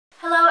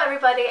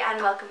everybody and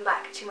welcome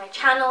back to my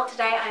channel.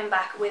 Today I'm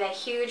back with a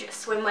huge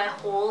swimwear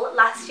haul.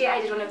 Last year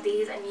I did one of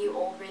these and you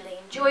all really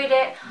enjoyed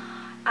it.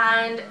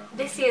 And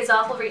this year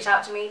Zaful reached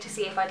out to me to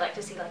see if I'd like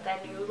to see like their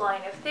new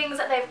line of things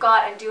that they've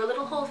got and do a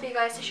little haul for you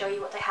guys to show you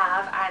what they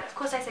have. And of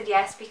course I said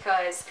yes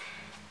because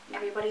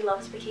everybody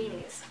loves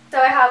bikinis. So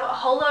I have a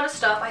whole lot of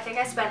stuff. I think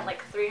I spent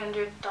like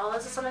 $300 or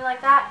something like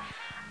that.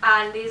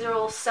 And these are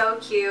all so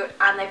cute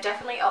and they've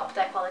definitely upped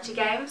their quality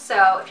game.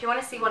 So if you want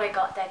to see what I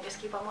got, then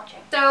just keep on watching.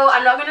 So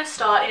I'm not going to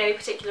start in any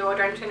particular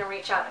order. I'm just going to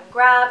reach out and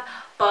grab.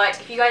 But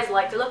if you guys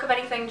like the look of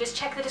anything, just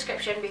check the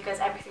description because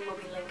everything will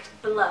be linked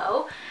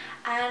below.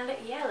 And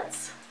yeah,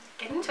 let's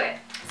get into it.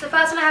 So the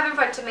first one I have in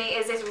front of me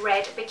is this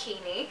red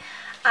bikini.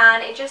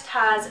 And it just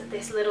has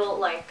this little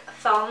like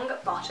thong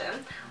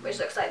bottom, which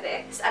looks like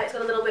this. And it's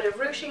got a little bit of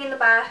ruching in the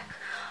back.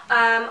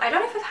 I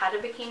don't know if I've had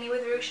a bikini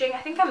with ruching, I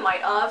think I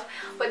might have,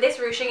 but this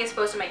ruching is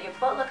supposed to make your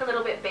butt look a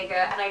little bit bigger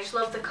and I just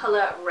love the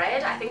colour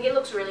red. I think it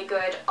looks really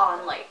good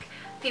on like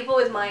people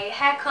with my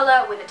hair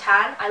colour with a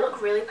tan. I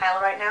look really pale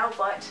right now,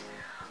 but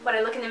when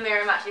I look in the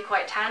mirror I'm actually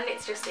quite tanned.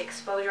 It's just the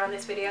exposure on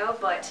this video,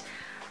 but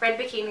red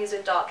bikinis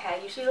with dark hair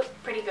usually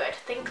look pretty good.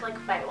 Think like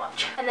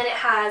Baywatch. And then it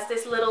has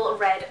this little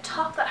red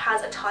top that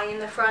has a tie in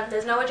the front.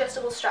 There's no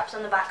adjustable straps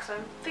on the back, so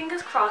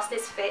fingers crossed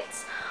this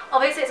fits.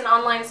 Obviously it's an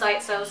online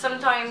site, so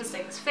sometimes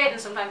things fit and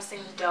sometimes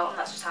things don't, and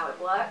that's just how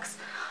it works.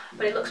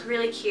 But it looks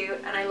really cute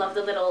and I love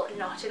the little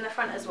knot in the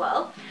front as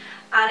well.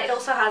 And it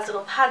also has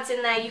little pads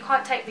in there. You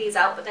can't take these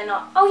out, but they're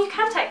not... Oh, you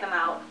can take them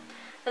out.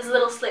 There's a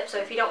little slip, so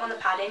if you don't want the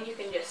padding, you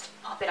can just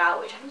pop it out,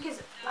 which I think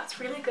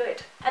that's really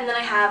good. And then I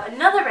have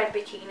another red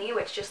bikini,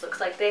 which just looks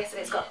like this, and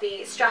it's got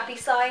the strappy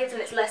sides,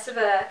 and it's less of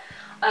a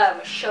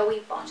showy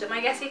bottom,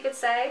 I guess you could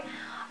say.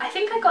 I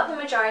think I got the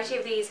majority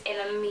of these in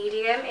a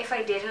medium. If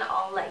I didn't,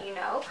 I'll let you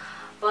know.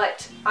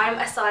 But I'm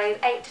a size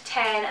 8 to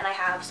 10, and I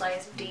have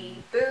size D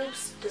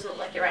boobs. Doesn't look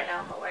like it right now,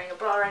 I'm not wearing a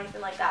bra or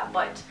anything like that,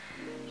 but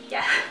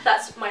yeah,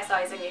 that's my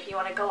sizing if you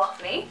want to go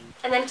off me.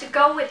 And then to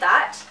go with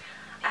that,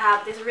 I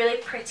have this really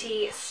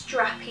pretty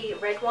strappy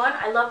red one.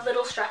 I love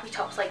little strappy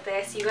tops like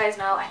this. You guys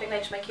know, I think they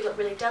just make you look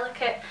really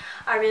delicate.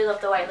 I really love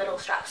the way little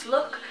straps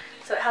look.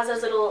 So it has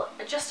those little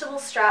adjustable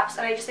straps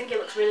and I just think it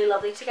looks really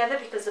lovely together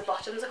because the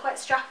bottoms are quite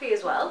strappy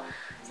as well.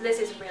 So this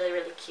is really,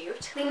 really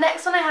cute. The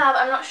next one I have,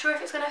 I'm not sure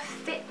if it's going to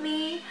fit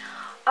me.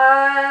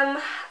 I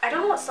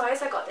don't know what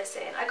size I got this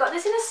in. I got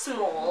this in a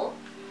small,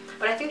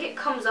 but I think it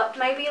comes up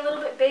maybe a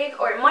little bit big,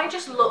 or it might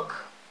just look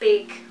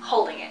big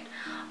holding it.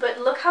 But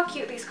look how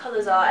cute these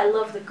colours are. I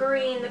love the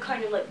green, the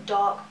kind of like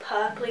dark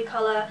purpley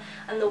colour,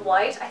 and the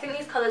white. I think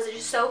these colours are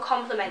just so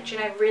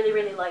complementary and I really,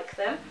 really like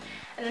them.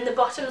 And then the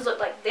bottoms look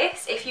like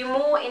this. If you're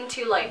more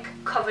into like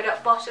covered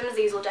up bottoms,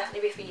 these will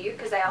definitely be for you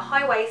because they are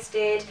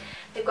high-waisted.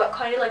 They've got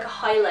kind of like a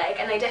high leg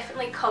and they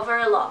definitely cover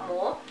a lot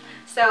more.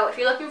 So if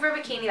you're looking for a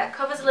bikini that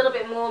covers a little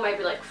bit more,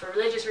 maybe like for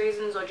religious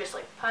reasons or just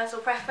like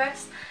personal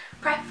preference,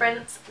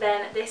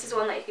 then this is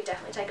one that you could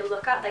definitely take a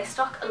look at. They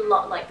stock a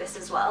lot like this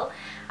as well,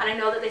 and I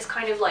know that this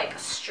kind of like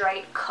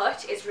straight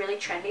cut is really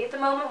trendy at the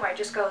moment where it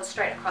just goes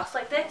straight across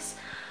like this.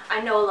 I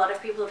know a lot of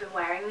people have been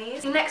wearing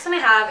these. The next one I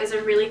have is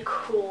a really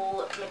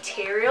cool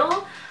material.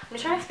 I'm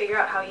just trying to figure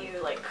out how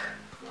you like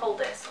hold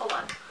this. Hold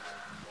on.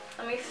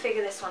 Let me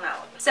figure this one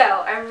out. So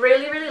I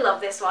really, really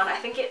love this one. I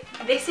think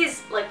this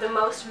is like the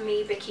most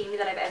me bikini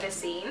that I've ever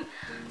seen.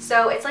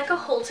 So it's like a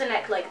halter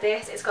neck like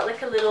this. It's got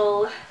like a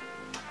little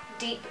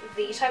deep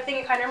V type thing.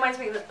 It kind of reminds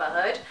me of a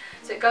bird,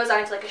 so it goes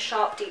down to like a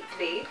sharp deep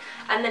V,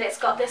 and then it's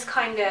got this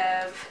kind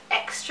of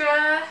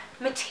extra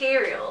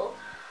material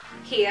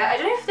here. I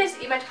don't know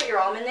if you're meant to put your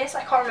arm in this,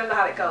 I can't remember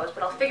how it goes,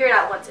 but I'll figure it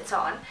out once it's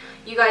on.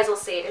 You guys will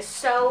see. It is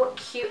so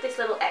cute, this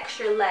little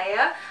extra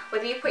layer.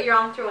 Whether you put your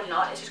arm through or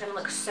not, it's just going to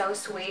look so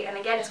sweet. And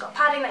again, it's got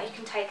padding that you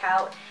can take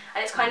out,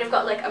 and it's kind of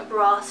got like a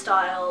bra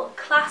style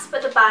clasp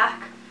at the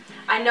back.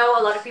 I know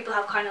a lot of people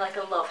have kind of like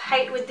a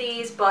love-hate with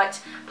these, but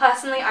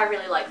personally I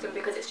really like them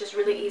because it's just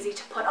really easy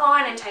to put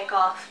on and take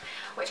off,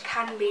 which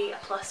can be a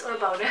plus or a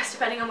bonus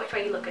depending on which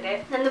way you look at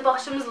it. Then the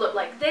bottoms look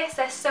like this.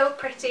 They're so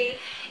pretty.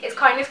 It's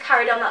kind of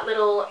carried on that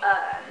little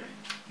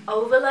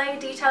overlay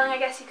detailing, I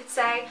guess you could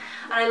say,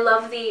 and I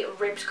love the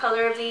ribbed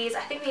colour of these.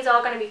 I think these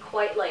are going to be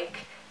quite like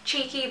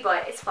cheeky,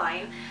 but it's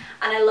fine.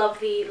 And I love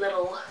the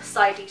little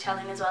side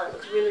detailing as well. It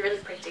looks really, really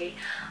pretty.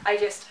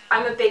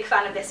 I'm a big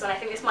fan of this one. I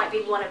think this might be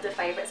one of the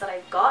favourites that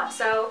I've got.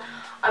 So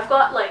I've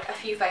got like a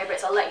few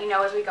favourites. I'll let you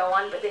know as we go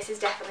on, but this is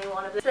definitely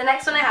one of them. So the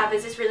next one I have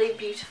is this really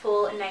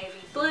beautiful navy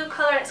blue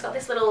colour, and it's got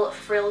this little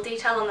frill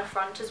detail on the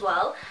front as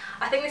well.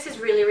 I think this is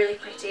really, really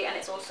pretty, and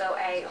it's also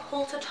a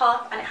halter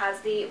top, and it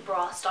has the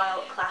bra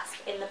style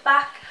clasp in the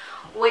back,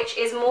 which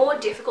is more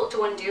difficult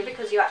to undo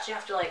because you actually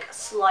have to like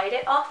slide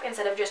it off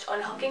instead of just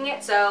unhooking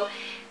it. So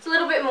it's a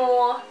little bit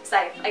more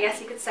safe, I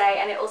guess you could say,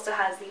 and it also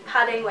has the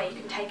padding where you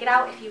can take it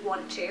out if you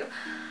want to.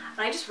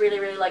 And I just really,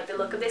 really like the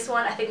look of this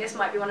one. I think this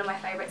might be one of my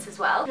favourites as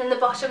well. And then the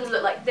bottoms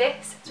look like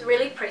this. It's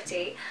really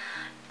pretty.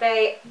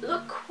 They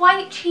look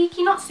quite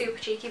cheeky, not super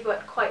cheeky,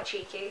 but quite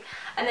cheeky.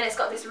 And then it's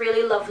got this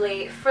really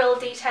lovely frill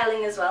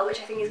detailing as well,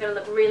 which I think is going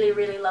to look really,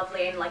 really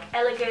lovely and like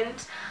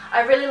elegant.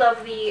 I really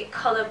love the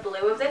colour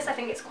blue of this. I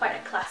think it's quite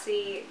a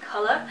classy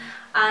colour,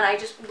 and I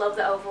just love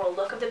the overall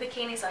look of the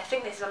bikini, so I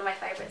think this is one of my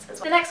favourites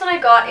as well. The next one I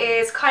got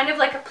is kind of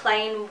like a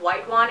plain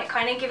white one. It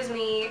kind of gives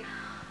me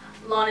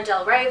Lana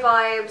Del Rey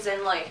vibes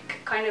and like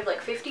kind of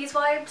like 50s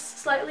vibes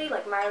slightly,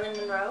 like Marilyn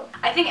Monroe.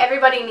 I think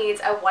everybody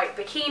needs a white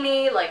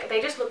bikini, like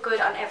they just look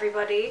good on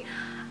everybody,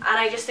 and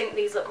I just think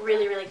these look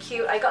really, really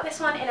cute. I got this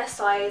one in a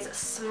size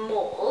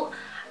small,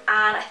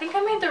 and I think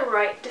I made the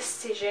right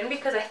decision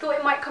because I thought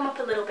it might come up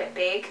a little bit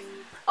big.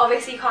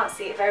 Obviously you can't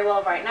see it very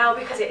well right now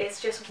because it is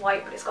just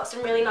white, but it's got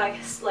some really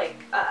nice like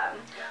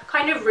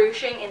kind of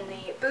ruching in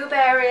the boob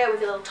area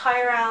with a little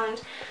tie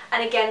around.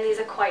 And again, these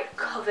are quite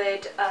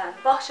covered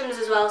bottoms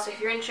as well, so if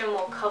you're into a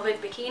more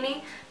covered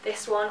bikini,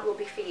 this one will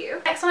be for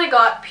you. Next one I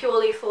got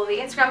purely for the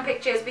Instagram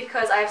pictures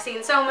because I've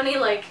seen so many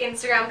like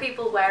Instagram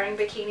people wearing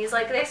bikinis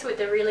like this with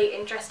the really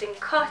interesting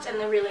cut and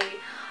the really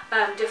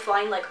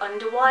defined like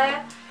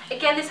underwire.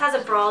 Again, this has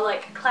a bra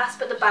like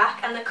clasp at the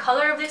back, and the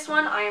colour of this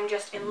one I am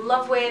just in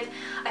love with.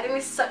 I think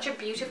this is such a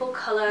beautiful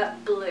colour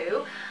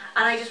blue,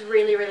 and I just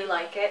really, really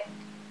like it.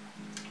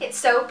 It's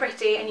so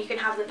pretty, and you can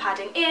have the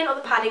padding in or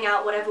the padding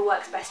out, whatever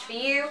works best for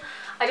you.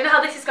 I don't know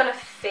how this is going to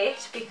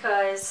fit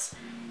because,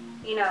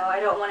 you know, I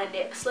don't want a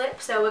nip slip,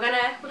 so we're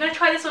gonna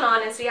try this one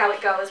on and see how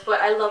it goes.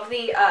 But I love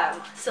the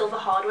silver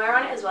hardware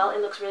on it as well.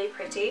 It looks really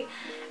pretty,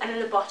 and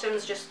then the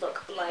bottoms just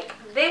look like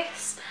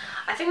this.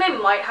 I think they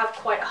might have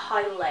quite a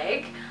high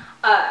leg,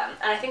 and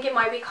I think it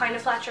might be kind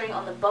of flattering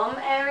on the bum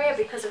area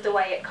because of the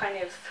way it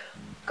kind of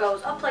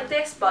goes up like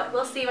this, but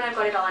we'll see when I've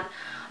got it on.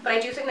 But I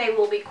do think they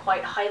will be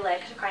quite high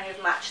leg to kind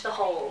of match the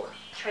whole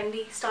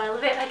trendy style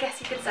of it, I guess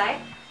you could say.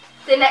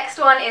 The next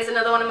one is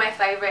another one of my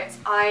favourites.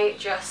 I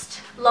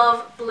just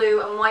love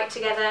blue and white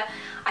together.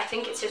 I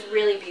think it's just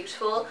really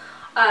beautiful.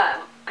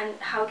 And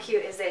how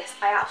cute is this?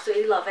 I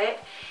absolutely love it.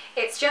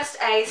 It's just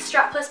a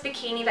strapless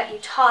bikini that you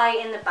tie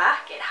in the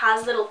back. It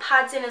has little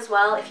pads in as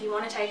well. If you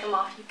want to take them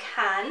off, you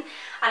can.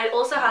 And it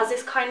also has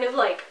this kind of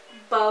like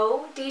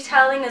bow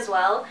detailing as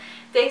well.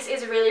 This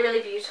is really,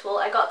 really beautiful.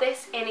 I got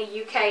this in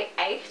a UK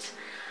 8,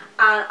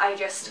 and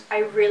I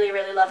really,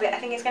 really love it. I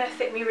think it's going to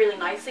fit me really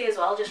nicely as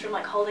well, just from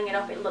like holding it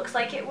up. It looks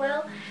like it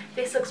will.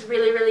 This looks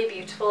really, really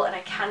beautiful, and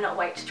I cannot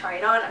wait to try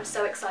it on. I'm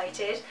so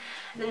excited.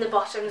 And then the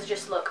bottoms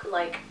just look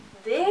like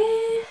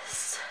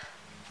this.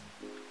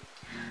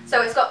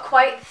 So it's got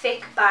quite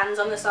thick bands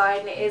on the side,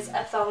 and it is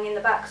a thong in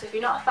the back, so if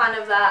you're not a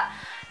fan of that,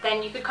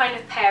 then you could kind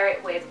of pair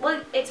it with,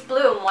 well, it's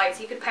blue and white,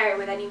 so you could pair it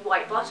with any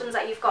white bottoms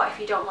that you've got if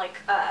you don't like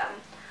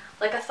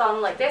a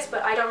thong like this,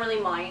 but I don't really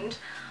mind.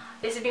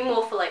 This would be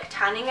more for like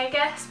tanning, I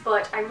guess,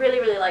 but I really,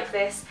 really like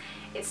this.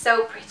 It's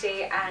so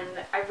pretty, and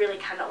I really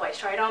cannot wait to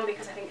try it on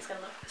because I think it's going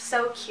to look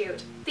so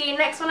cute. The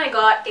next one I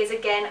got is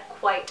again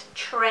quite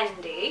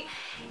trendy.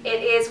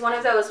 It is one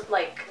of those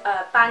like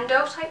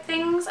bandeau type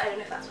things. I don't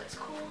know if that's what it's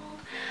called.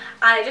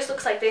 And it just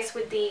looks like this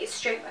with the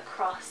strip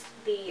across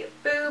the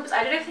boobs.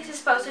 I don't know if this is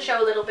supposed to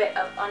show a little bit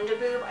of under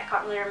boob. I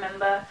can't really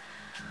remember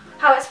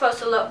how it's supposed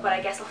to look, but I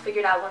guess I'll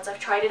figure it out once I've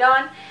tried it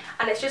on.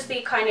 And it's just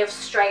the kind of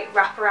straight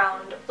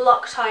wraparound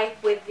block type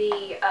with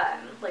the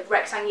like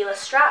rectangular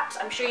straps.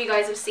 I'm sure you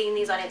guys have seen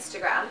these on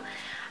Instagram.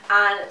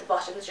 And the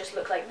bottoms just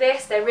look like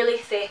this. They're really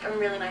thick and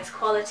really nice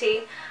quality.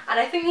 And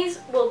I think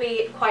these will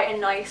be quite a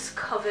nice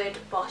covered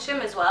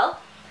bottom as well.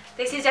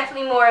 This is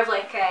definitely more of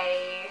like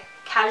a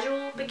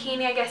casual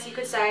bikini, I guess you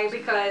could say,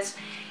 because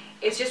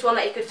it's just one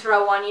that you could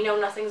throw on, you know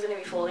nothing's going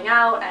to be falling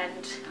out,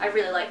 and I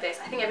really like this.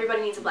 I think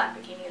everybody needs a black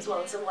bikini as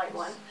well as a white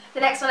one.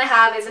 The next one I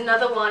have is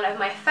another one of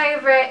my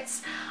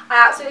favourites.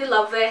 I absolutely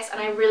love this, and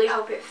I really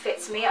hope it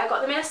fits me. I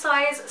got them in a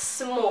size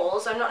small,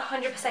 so I'm not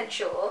 100%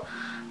 sure,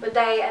 but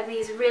they are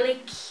these really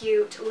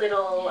cute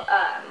little,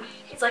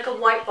 it's like a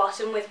white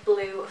bottom with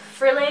blue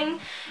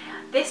frilling.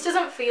 This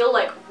doesn't feel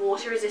like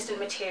water resistant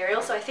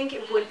material, so I think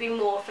it would be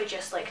more for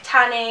just like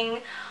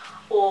tanning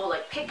or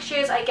like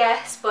pictures, I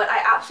guess, but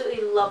I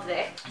absolutely love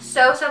this.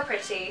 So, so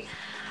pretty.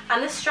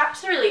 And the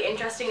straps are really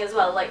interesting as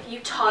well. Like, you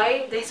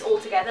tie this all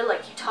together,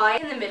 like you tie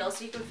in the middle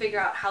so you can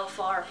figure out how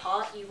far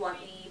apart you want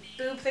the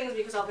boob things,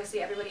 because obviously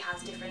everybody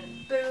has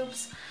different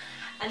boobs.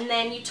 And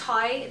then you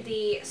tie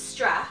the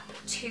strap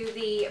to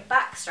the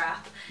back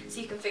strap so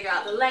you can figure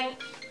out the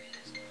length.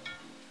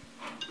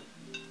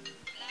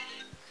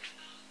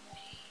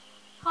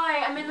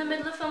 Hi, I'm in the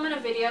middle of filming a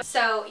video.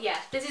 So yeah,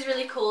 this is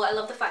really cool. I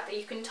love the fact that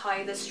you can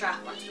tie the strap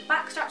onto the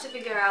back strap to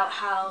figure out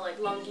how like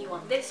long you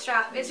want this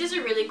strap. It's just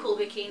a really cool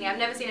bikini. I've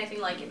never seen anything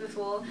like it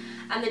before.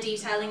 And the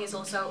detailing is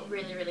also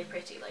really, really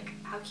pretty. Like,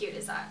 how cute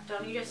is that?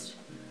 Don't you just...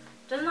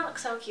 Doesn't that look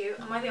so cute?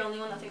 Am I the only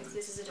one that thinks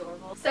this is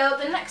adorable? So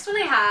the next one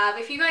I have,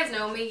 if you guys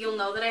know me, you'll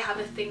know that I have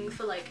a thing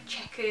for like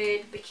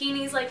checkered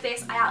bikinis like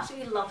this. I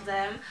absolutely love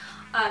them.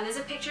 There's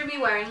a picture of me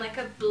wearing like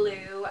a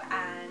blue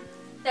and...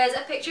 There's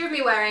a picture of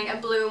me wearing a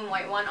blue and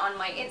white one on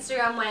my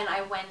Instagram when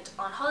I went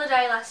on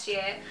holiday last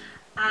year,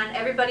 and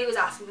everybody was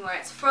asking me where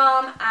it's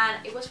from,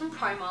 and it was from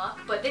Primark,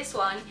 but this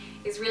one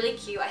is really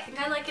cute. I think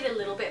I like it a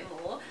little bit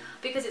more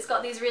because it's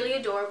got these really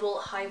adorable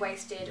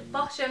high-waisted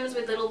bottoms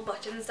with little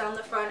buttons down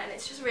the front, and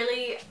it's just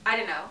really, I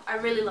don't know, I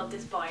really love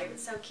this vibe.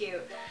 It's so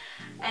cute.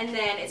 And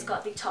then it's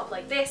got the top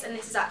like this, and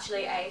this is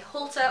actually a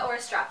halter or a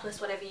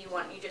strapless, whatever you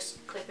want. You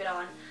just clip it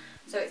on,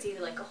 so it's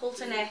either like a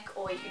halter neck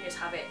or you can just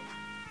have it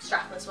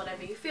strapless,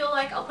 whatever you feel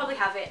like. I'll probably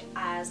have it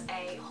as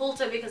a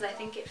halter because I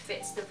think it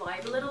fits the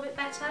vibe a little bit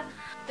better.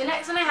 The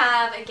next one I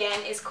have, again,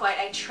 is quite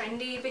a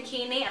trendy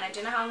bikini, and I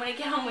don't know how I'm going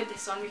to get on with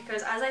this one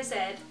because, as I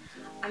said,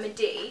 I'm a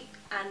D,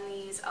 and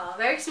these are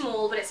very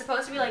small, but it's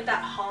supposed to be like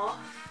that half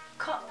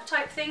cup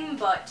type thing,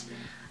 but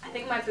I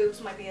think my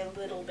boobs might be a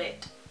little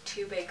bit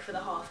too big for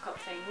the half cup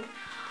thing.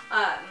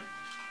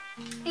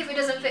 If it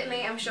doesn't fit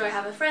me, I'm sure I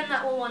have a friend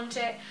that will want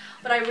it,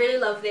 but I really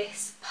love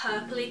this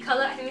purpley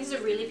colour. I think this is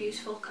a really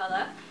beautiful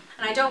colour,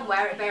 and I don't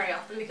wear it very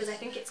often because I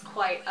think it's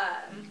quite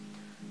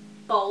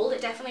bold.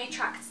 It definitely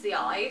attracts the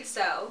eye,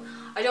 so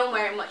I don't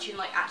wear it much in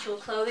like actual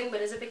clothing,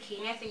 but as a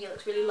bikini I think it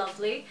looks really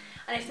lovely.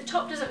 And if the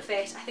top doesn't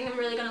fit, I think I'm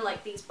really going to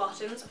like these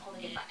bottoms. I'm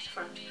holding it back to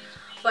front.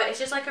 But it's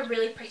just like a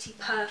really pretty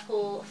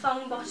purple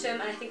thong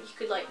bottom, and I think you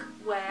could like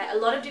wear a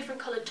lot of different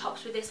coloured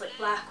tops with this, like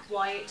black,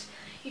 white.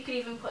 You could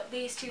even put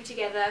these two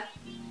together.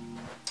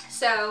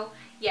 So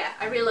yeah,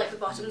 I really like the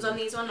bottoms on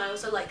these one. I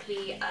also like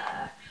the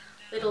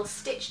little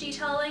stitch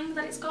detailing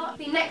that it's got.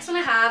 The next one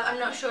I have, I'm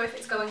not sure if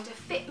it's going to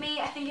fit me.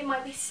 I think it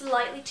might be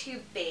slightly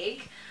too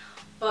big,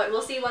 but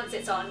we'll see once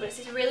it's on. But it's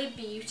this really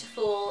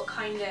beautiful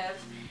kind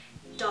of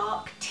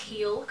dark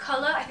teal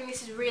colour. I think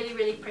this is really,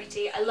 really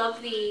pretty. I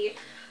love the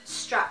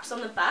straps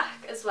on the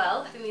back as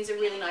well. I think these are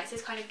really nice,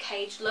 this kind of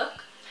caged look.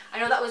 I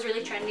know that was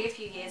really trendy a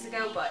few years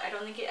ago, but I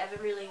don't think it ever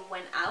really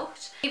went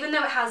out. Even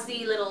though it has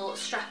the little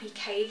strappy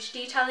cage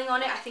detailing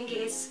on it, I think it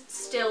is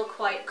still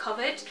quite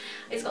covered.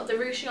 It's got the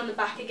ruching on the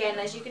back again.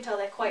 As you can tell,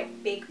 they're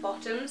quite big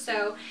bottoms,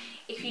 so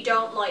if you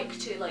don't like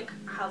to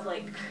have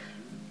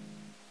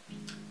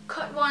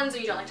cut ones, or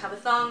you don't like to have a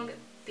thong,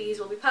 these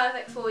will be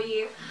perfect for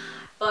you.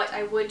 But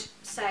I would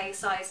say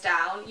size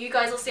down. You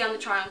guys will see on the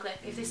try on clip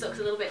if this looks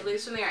a little bit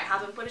loose for me or I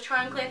haven't put a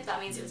try on clip, that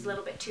means it was a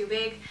little bit too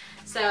big.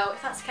 So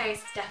if that's the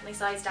case, it's definitely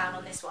size down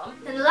on this one.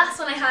 Then the last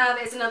one I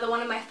have is another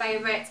one of my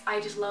favourites.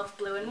 I just love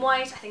blue and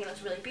white. I think it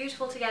looks really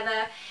beautiful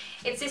together.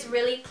 It's this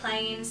really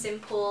plain,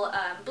 simple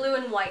blue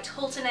and white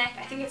halter neck.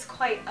 I think it's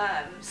quite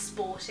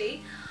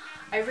sporty.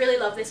 I really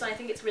love this one. I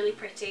think it's really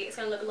pretty. It's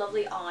going to look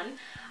lovely on.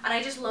 And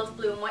I just love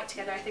blue and white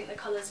together. I think the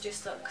colours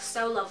just look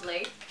so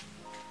lovely.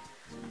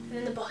 And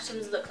then the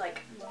bottoms look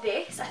like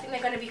this. I think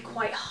they're going to be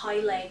quite high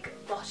leg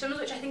bottoms,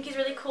 which I think is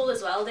really cool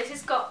as well. This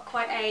has got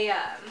quite a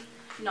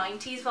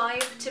 90s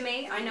vibe to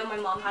me. I know my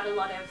mom had a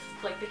lot of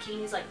like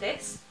bikinis like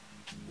this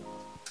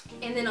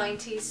in the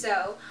 90s,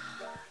 so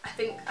I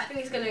think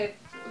it's going to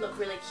look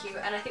really cute.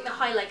 And I think the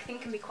high leg thing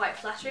can be quite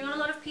flattering on a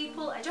lot of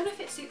people. I don't know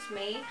if it suits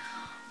me,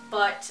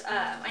 but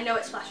I know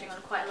it's flattering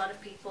on quite a lot of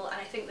people, and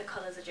I think the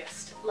colours are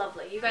just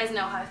lovely. You guys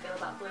know how I feel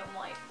about blue and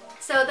white.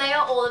 So they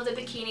are all of the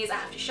bikinis I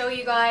have to show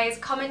you guys.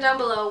 Comment down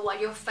below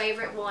what your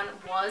favourite one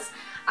was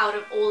out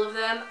of all of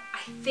them. I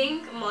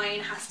think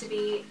mine has to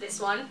be this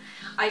one.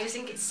 I just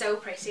think it's so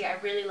pretty. I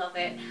really love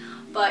it.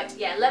 But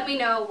yeah, let me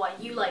know what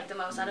you like the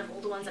most out of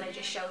all the ones that I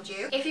just showed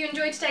you. If you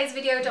enjoyed today's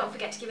video, don't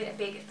forget to give it a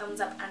big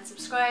thumbs up and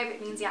subscribe.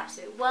 It means the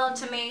absolute world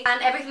to me.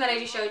 And everything that I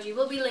just showed you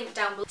will be linked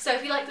down below. So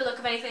if you like the look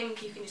of anything,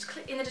 you can just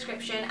click in the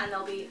description and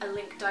there'll be a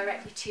link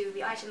directly to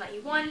the item that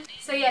you want.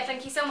 So yeah,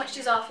 thank you so much to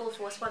Zaful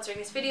for sponsoring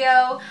this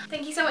video.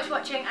 Thank you so much for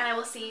watching, and I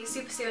will see you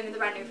super soon in the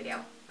brand new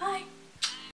video. Bye!